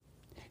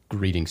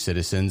Greetings,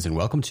 citizens, and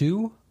welcome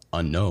to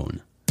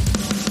Unknown.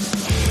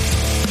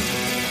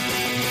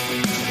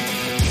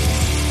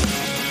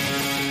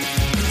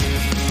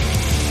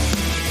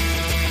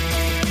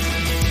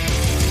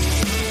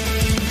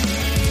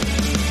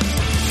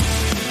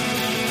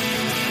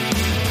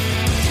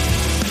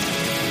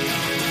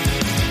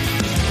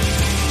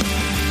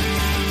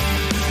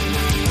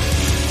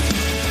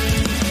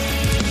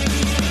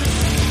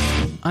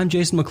 I'm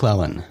Jason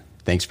McClellan.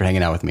 Thanks for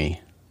hanging out with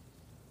me.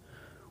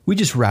 We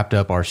just wrapped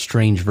up our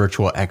strange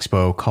virtual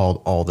expo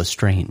called All the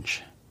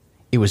Strange.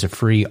 It was a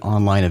free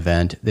online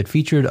event that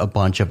featured a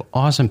bunch of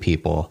awesome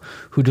people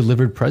who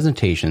delivered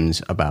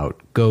presentations about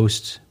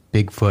ghosts,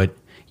 Bigfoot,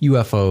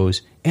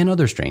 UFOs, and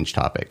other strange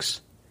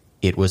topics.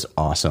 It was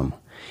awesome,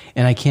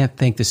 and I can't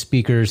thank the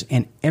speakers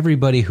and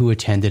everybody who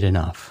attended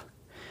enough.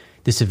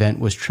 This event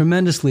was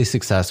tremendously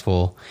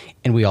successful,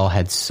 and we all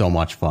had so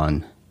much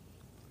fun.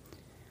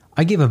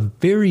 I gave a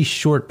very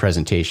short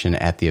presentation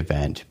at the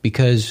event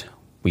because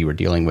we were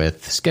dealing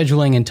with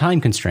scheduling and time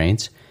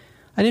constraints.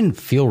 I didn't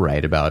feel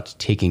right about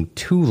taking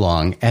too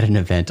long at an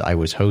event I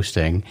was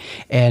hosting,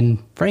 and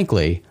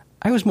frankly,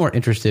 I was more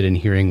interested in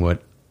hearing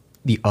what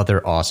the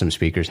other awesome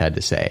speakers had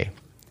to say.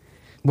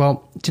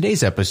 Well,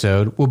 today's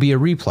episode will be a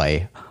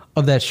replay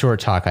of that short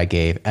talk I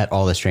gave at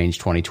All the Strange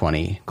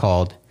 2020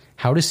 called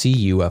How to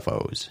See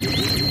UFOs.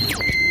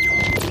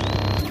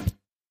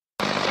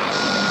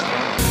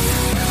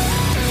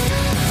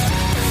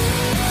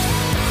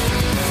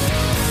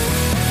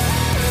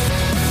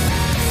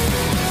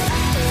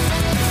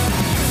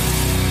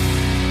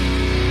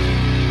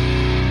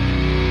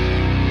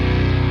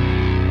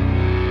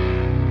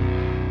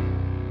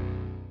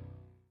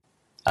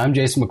 I'm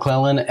Jason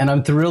McClellan, and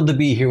I'm thrilled to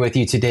be here with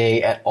you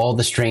today at All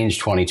the Strange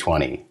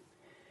 2020.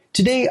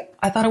 Today,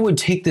 I thought I would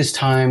take this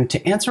time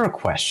to answer a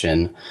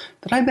question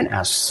that I've been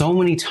asked so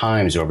many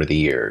times over the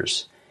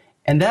years,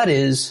 and that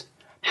is,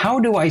 how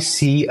do I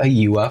see a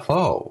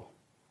UFO?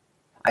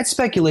 I'd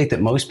speculate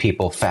that most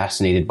people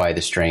fascinated by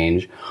the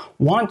strange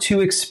want to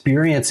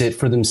experience it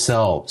for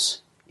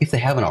themselves, if they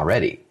haven't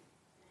already.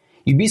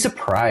 You'd be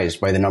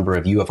surprised by the number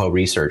of UFO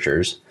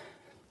researchers,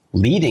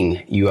 leading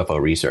UFO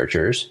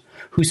researchers,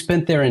 who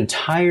spent their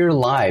entire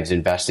lives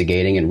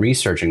investigating and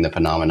researching the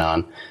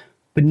phenomenon,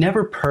 but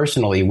never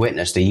personally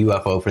witnessed a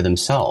UFO for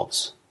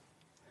themselves.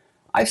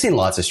 I've seen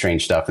lots of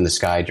strange stuff in the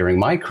sky during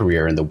my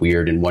career in the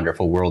weird and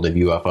wonderful world of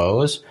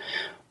UFOs,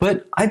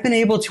 but I've been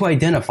able to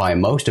identify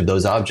most of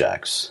those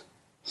objects.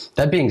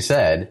 That being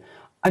said,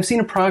 I've seen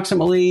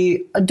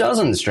approximately a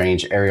dozen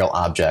strange aerial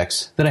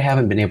objects that I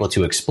haven't been able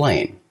to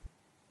explain.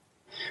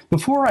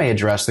 Before I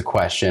address the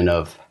question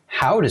of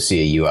how to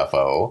see a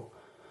UFO,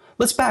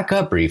 let's back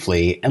up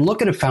briefly and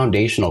look at a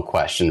foundational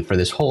question for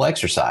this whole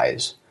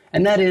exercise,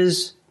 and that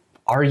is,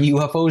 are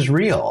UFOs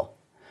real?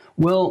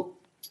 Well,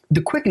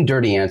 the quick and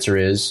dirty answer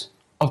is,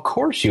 of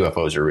course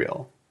UFOs are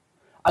real.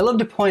 I love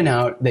to point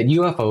out that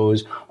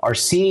UFOs are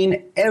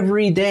seen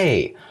every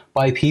day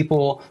by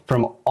people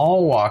from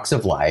all walks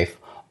of life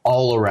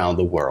all around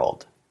the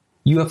world.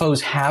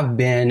 UFOs have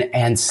been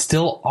and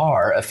still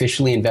are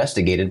officially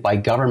investigated by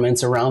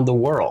governments around the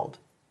world.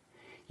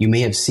 You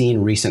may have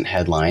seen recent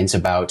headlines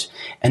about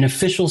an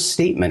official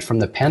statement from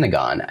the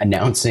Pentagon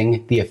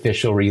announcing the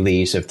official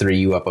release of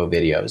 3 UFO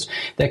videos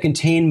that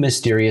contain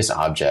mysterious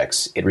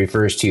objects it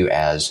refers to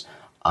as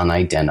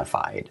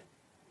unidentified.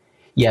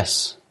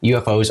 Yes,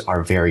 UFOs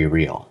are very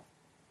real.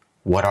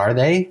 What are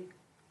they?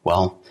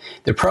 Well,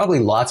 they're probably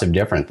lots of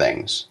different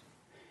things.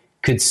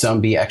 Could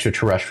some be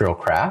extraterrestrial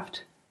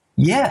craft?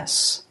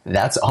 Yes,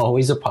 that's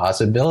always a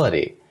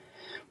possibility.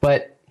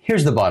 But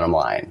here's the bottom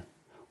line.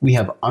 We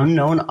have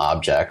unknown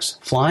objects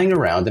flying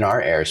around in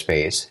our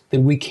airspace that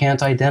we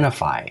can't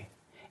identify.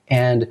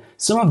 And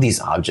some of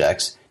these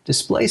objects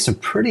display some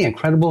pretty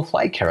incredible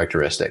flight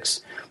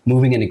characteristics,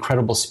 moving at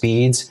incredible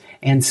speeds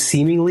and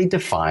seemingly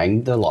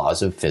defying the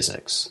laws of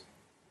physics.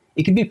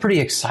 It can be pretty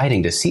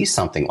exciting to see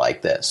something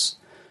like this,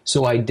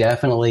 so I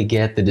definitely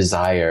get the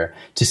desire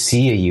to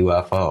see a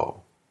UFO.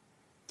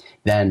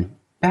 Then,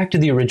 back to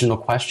the original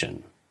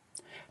question.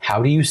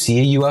 How do you see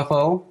a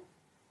UFO?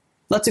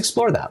 Let's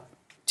explore that.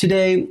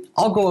 Today,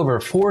 I'll go over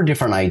 4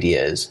 different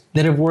ideas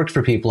that have worked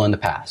for people in the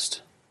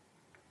past.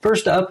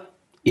 First up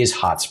is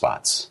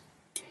hotspots.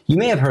 You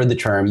may have heard the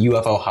term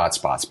UFO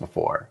hotspots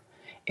before,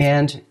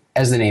 and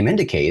as the name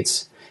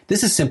indicates,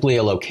 this is simply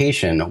a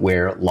location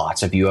where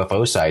lots of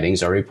UFO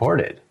sightings are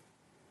reported.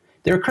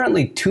 There are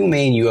currently 2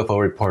 main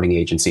UFO reporting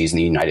agencies in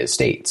the United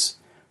States,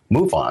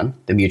 MUFON,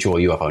 the Mutual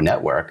UFO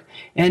Network,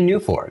 and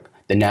NUFORG,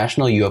 the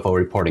National UFO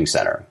Reporting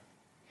Center.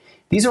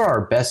 These are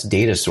our best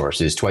data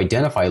sources to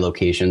identify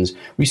locations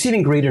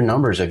receiving greater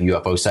numbers of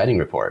UFO sighting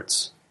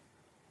reports.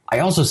 I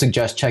also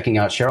suggest checking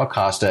out Cheryl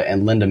Costa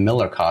and Linda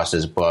Miller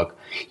Costa's book,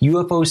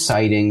 UFO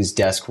Sightings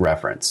Desk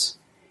Reference.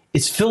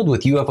 It's filled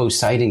with UFO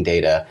sighting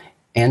data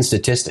and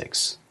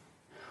statistics.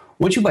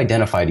 Once you've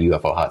identified a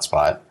UFO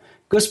hotspot,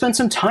 go spend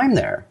some time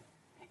there.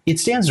 It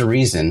stands to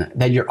reason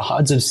that your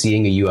odds of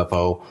seeing a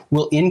UFO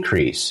will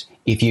increase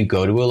if you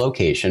go to a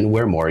location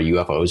where more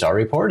UFOs are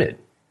reported.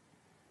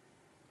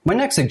 My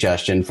next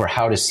suggestion for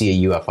how to see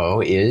a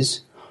UFO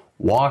is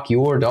walk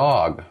your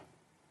dog.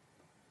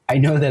 I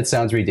know that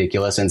sounds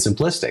ridiculous and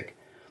simplistic,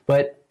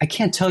 but I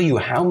can't tell you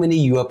how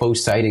many UFO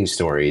sighting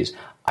stories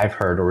I've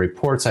heard or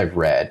reports I've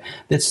read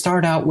that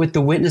start out with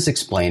the witness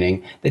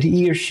explaining that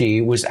he or she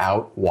was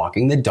out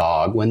walking the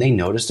dog when they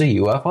noticed a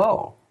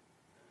UFO.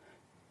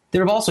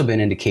 There have also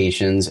been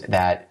indications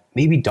that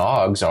maybe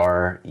dogs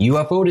are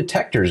UFO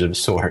detectors of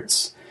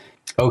sorts.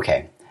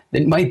 Okay,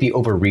 that might be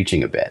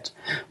overreaching a bit,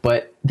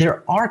 but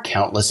there are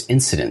countless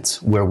incidents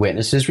where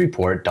witnesses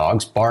report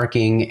dogs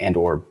barking and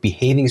or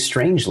behaving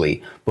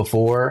strangely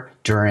before,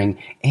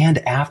 during, and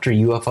after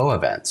UFO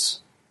events.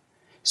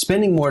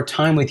 Spending more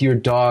time with your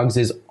dogs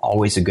is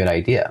always a good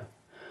idea,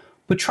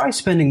 but try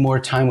spending more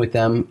time with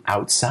them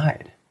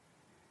outside.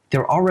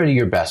 They're already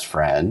your best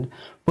friend,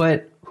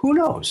 but who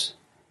knows?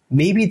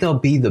 Maybe they'll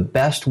be the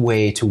best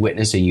way to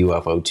witness a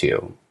UFO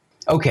too.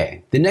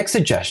 Okay, the next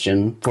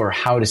suggestion for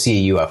how to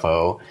see a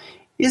UFO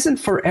isn't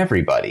for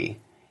everybody,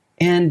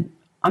 and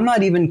I'm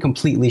not even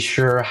completely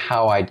sure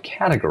how I'd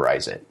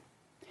categorize it.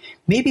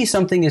 Maybe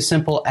something as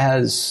simple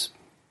as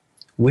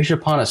wish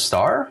upon a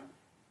star?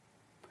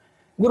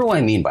 What do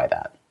I mean by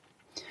that?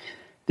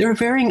 There are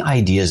varying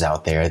ideas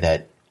out there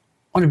that,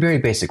 on a very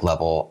basic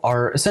level,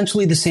 are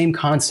essentially the same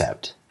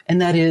concept, and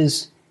that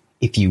is,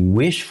 if you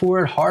wish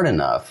for it hard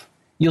enough,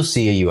 you'll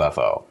see a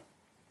UFO.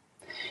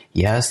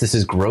 Yes, this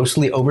is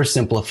grossly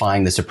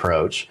oversimplifying this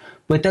approach,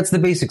 but that's the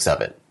basics of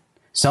it.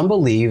 Some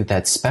believe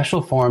that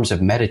special forms of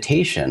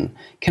meditation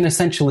can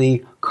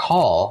essentially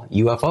call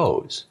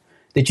UFOs,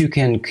 that you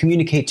can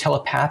communicate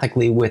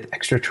telepathically with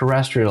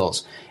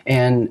extraterrestrials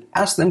and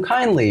ask them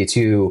kindly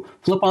to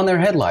flip on their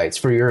headlights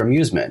for your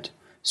amusement,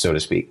 so to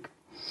speak.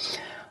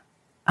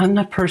 I'm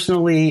not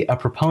personally a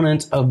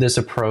proponent of this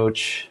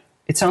approach.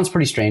 It sounds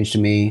pretty strange to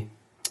me.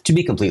 To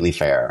be completely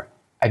fair,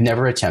 I've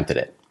never attempted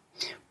it,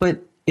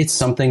 but it's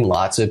something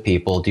lots of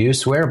people do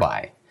swear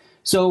by.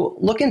 So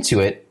look into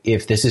it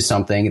if this is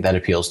something that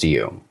appeals to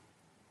you.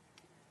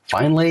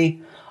 Finally,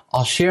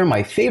 I'll share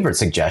my favorite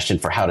suggestion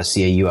for how to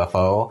see a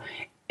UFO,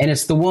 and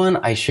it's the one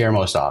I share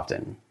most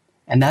often,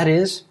 and that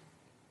is,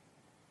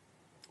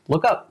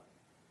 look up.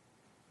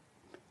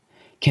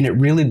 Can it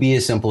really be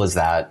as simple as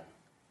that?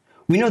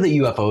 We know that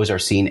UFOs are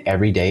seen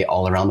every day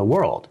all around the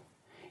world.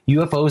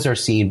 UFOs are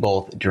seen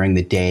both during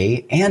the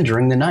day and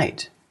during the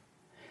night.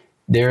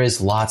 There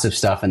is lots of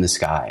stuff in the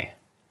sky,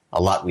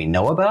 a lot we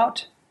know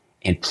about,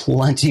 and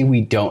plenty we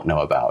don't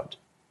know about.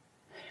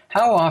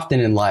 How often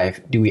in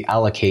life do we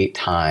allocate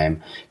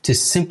time to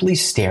simply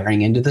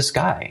staring into the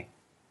sky?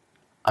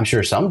 I'm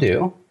sure some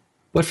do,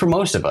 but for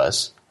most of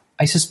us,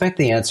 I suspect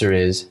the answer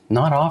is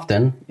not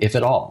often, if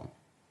at all.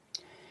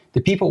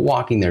 The people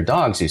walking their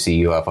dogs who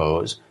see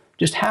UFOs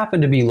just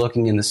happen to be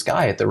looking in the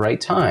sky at the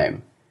right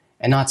time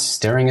and not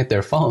staring at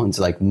their phones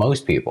like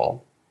most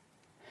people.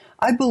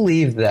 I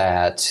believe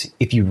that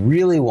if you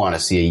really want to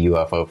see a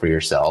UFO for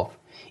yourself,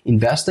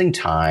 investing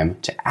time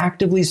to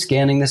actively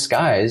scanning the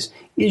skies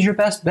is your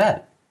best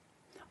bet.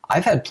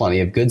 I've had plenty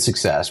of good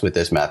success with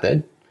this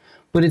method,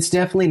 but it's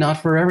definitely not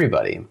for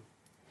everybody.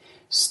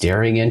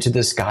 Staring into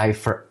the sky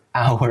for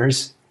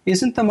hours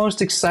isn't the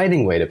most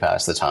exciting way to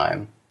pass the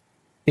time.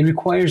 It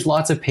requires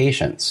lots of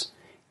patience,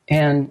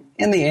 and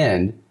in the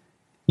end,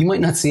 you might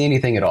not see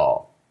anything at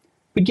all.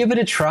 But give it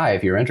a try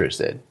if you're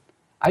interested.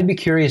 I'd be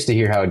curious to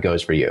hear how it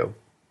goes for you.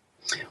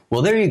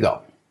 Well, there you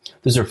go.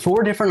 Those are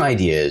 4 different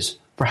ideas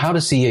for how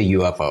to see a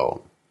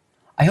UFO.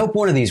 I hope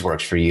one of these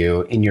works for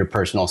you in your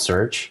personal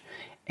search,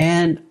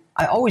 and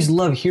I always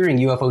love hearing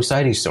UFO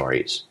sighting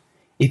stories.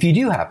 If you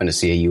do happen to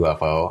see a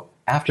UFO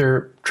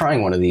after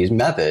trying one of these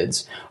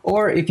methods,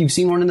 or if you've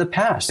seen one in the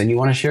past and you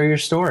want to share your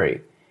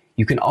story,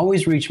 you can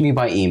always reach me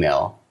by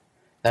email.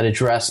 That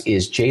address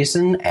is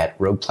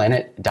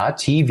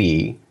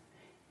jason@rogueplanet.tv.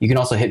 You can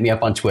also hit me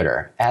up on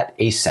Twitter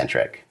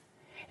 @acentric.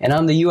 And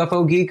I'm the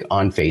UFO Geek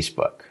on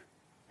Facebook.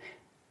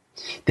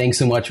 Thanks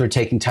so much for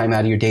taking time out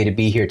of your day to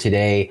be here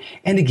today.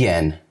 And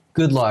again,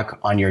 good luck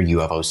on your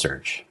UFO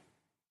search.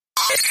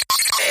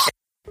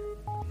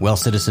 Well,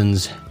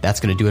 citizens, that's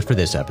going to do it for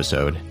this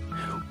episode.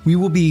 We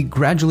will be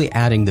gradually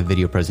adding the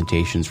video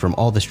presentations from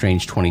All the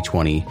Strange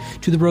 2020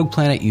 to the Rogue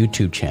Planet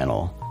YouTube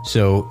channel.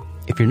 So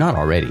if you're not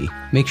already,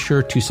 make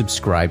sure to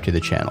subscribe to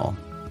the channel.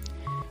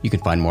 You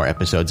can find more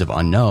episodes of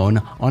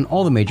Unknown on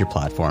all the major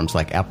platforms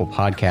like Apple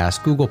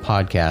Podcasts, Google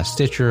Podcasts,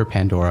 Stitcher,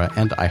 Pandora,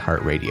 and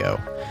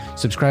iHeartRadio.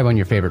 Subscribe on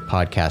your favorite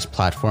podcast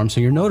platform so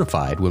you're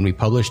notified when we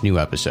publish new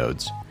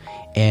episodes.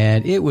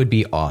 And it would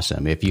be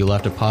awesome if you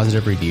left a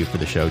positive review for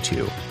the show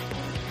too.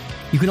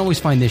 You can always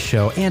find this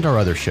show and our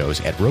other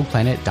shows at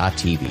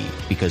rogueplanet.tv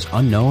because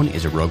Unknown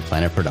is a Rogue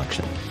Planet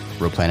production.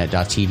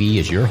 rogueplanet.tv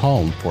is your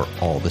home for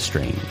all the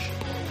strange.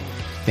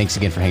 Thanks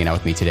again for hanging out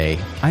with me today.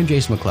 I'm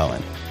Jason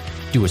McClellan.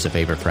 Do us a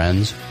favor,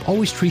 friends.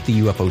 Always treat the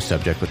UFO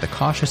subject with the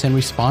cautious and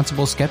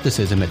responsible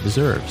skepticism it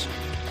deserves.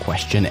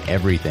 Question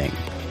everything.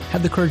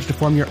 Have the courage to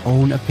form your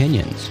own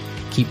opinions.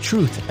 Keep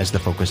truth as the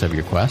focus of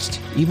your quest,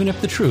 even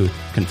if the truth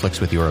conflicts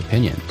with your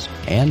opinions.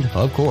 And,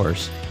 of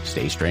course,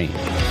 stay strange.